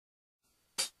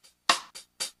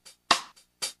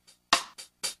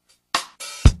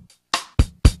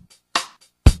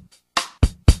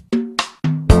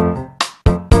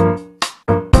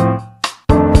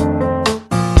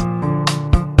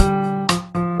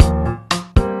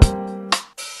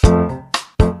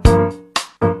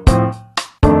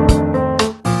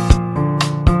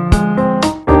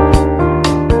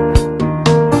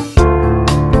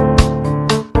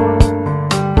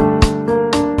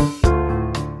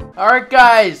Alright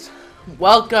guys,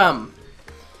 welcome.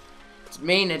 It's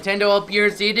me, Nintendo Up Your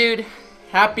Z-Dude.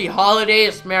 Happy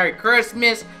holidays, Merry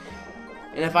Christmas.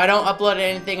 And if I don't upload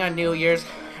anything on New Year's,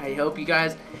 I hope you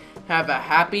guys have a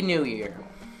Happy New Year.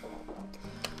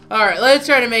 Alright, let's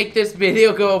try to make this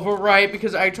video go over right,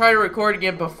 because I tried to record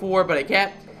again before, but I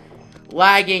kept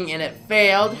lagging and it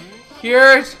failed.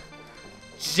 Here's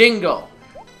Jingle.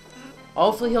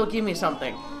 Hopefully he'll give me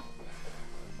something.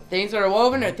 Things that are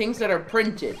woven or things that are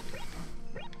printed?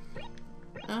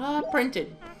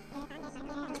 Printed.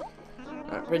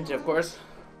 Not printed, of course.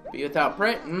 Be without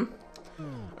print.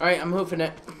 Alright, I'm hoofing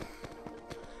it.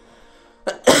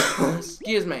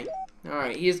 Excuse me.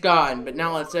 Alright, he's gone. But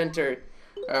now let's enter.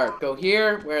 Alright, go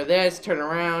here, wear this, turn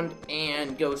around,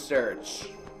 and go search.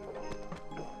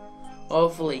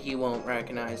 Hopefully he won't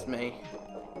recognize me.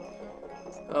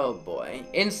 Oh boy.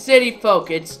 In City Folk,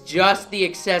 it's just the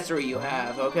accessory you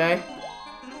have, okay?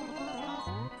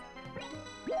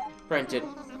 Printed.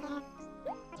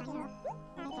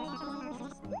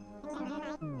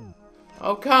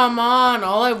 Oh, come on!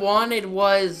 All I wanted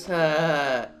was,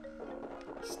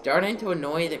 starting to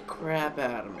annoy the crap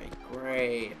out of me.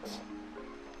 Great.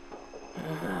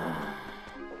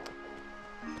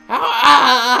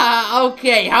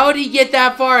 Okay, how did he get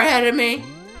that far ahead of me?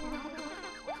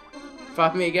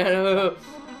 Fuck me again.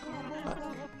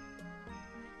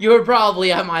 You were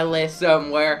probably on my list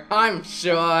somewhere, I'm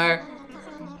sure. I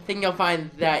think you'll find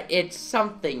that it's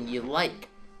something you like.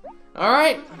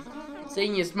 Alright?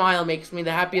 Seeing you smile makes me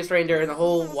the happiest reindeer in the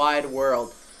whole wide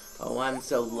world. Oh, I'm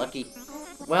so lucky.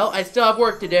 Well, I still have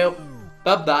work to do.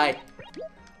 Bye-bye.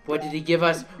 What did he give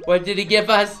us? What did he give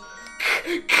us?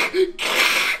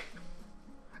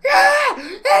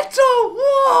 It's a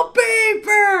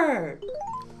wallpaper!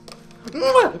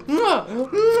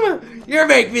 You're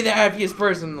making me the happiest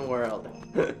person in the world.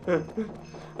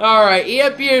 Alright, he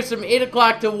appears from 8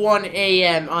 o'clock to 1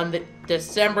 a.m. on the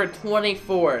December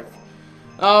 24th.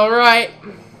 Alright.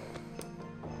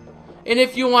 And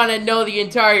if you want to know the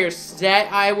entire set,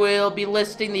 I will be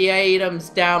listing the items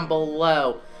down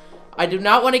below. I do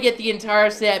not want to get the entire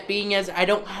set, being as I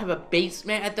don't have a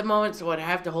basement at the moment, so I'd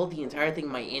have to hold the entire thing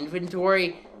in my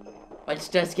inventory, which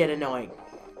does get annoying.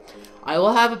 I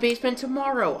will have a basement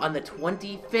tomorrow on the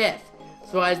 25th.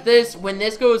 So when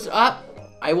this goes up,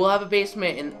 I will have a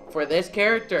basement for this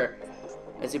character,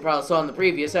 as you probably saw in the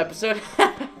previous episode.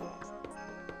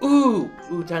 Ooh,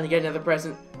 time to get another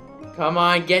present. Come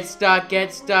on, get stuck,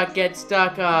 get stuck, get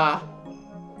stuck.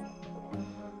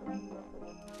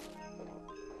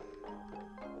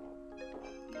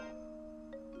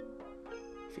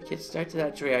 If you get stuck to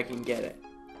that tree, I can get it.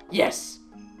 Yes!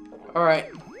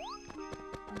 Alright.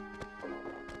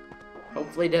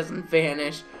 Hopefully it doesn't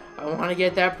vanish. I want to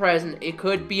get that present. It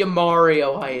could be a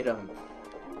Mario item.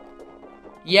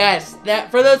 Yes,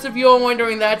 for those of you who are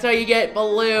wondering, that's how you get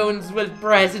balloons with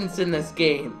presents in this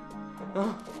game.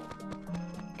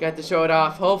 Got to show it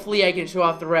off. Hopefully I can show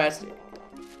off the rest.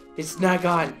 It's not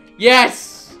gone.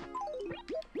 Yes!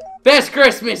 Best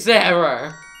Christmas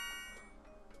ever!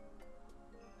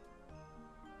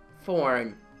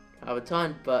 Foreign. Have a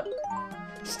ton, but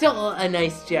still a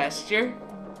nice gesture.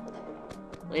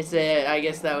 I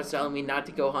guess that was telling me not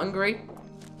to go hungry.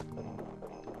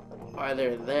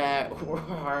 Either that,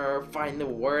 or find the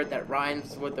word that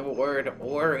rhymes with the word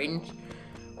orange,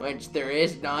 which there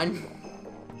is none.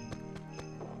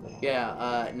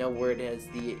 Yeah, no word has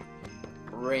the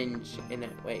orange in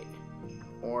it. Wait.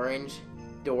 Orange,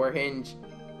 door hinge,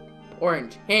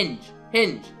 orange, hinge,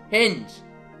 hinge, hinge.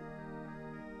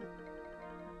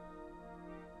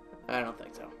 I don't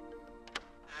think so.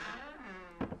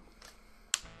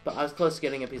 But I was close to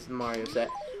getting a piece of the Mario set.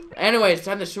 Anyway, it's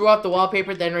time to show off the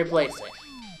wallpaper, then replace it.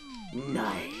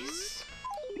 Nice.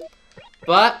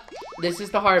 But this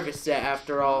is the harvest set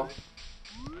after all.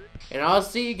 And I'll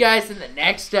see you guys in the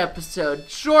next episode.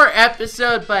 Short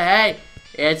episode, but hey,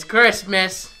 it's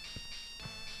Christmas.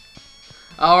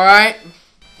 Alright.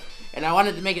 And I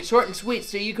wanted to make it short and sweet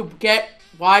so you could get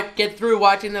through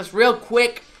watching this real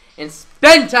quick and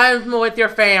spend time with your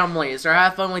families or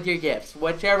have fun with your gifts.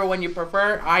 Whichever one you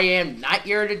prefer, I am not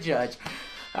here to judge.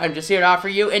 I'm just here to offer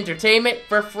you entertainment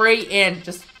for free and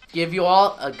just give you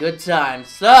all a good time.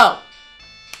 So,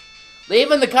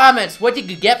 leave in the comments what you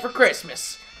could get for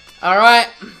Christmas. Alright?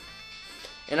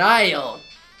 And I'll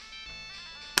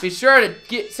be sure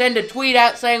to send a tweet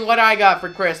out saying what I got for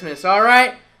Christmas.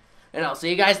 Alright? And I'll see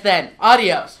you guys then.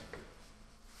 Adios.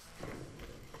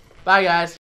 Bye, guys.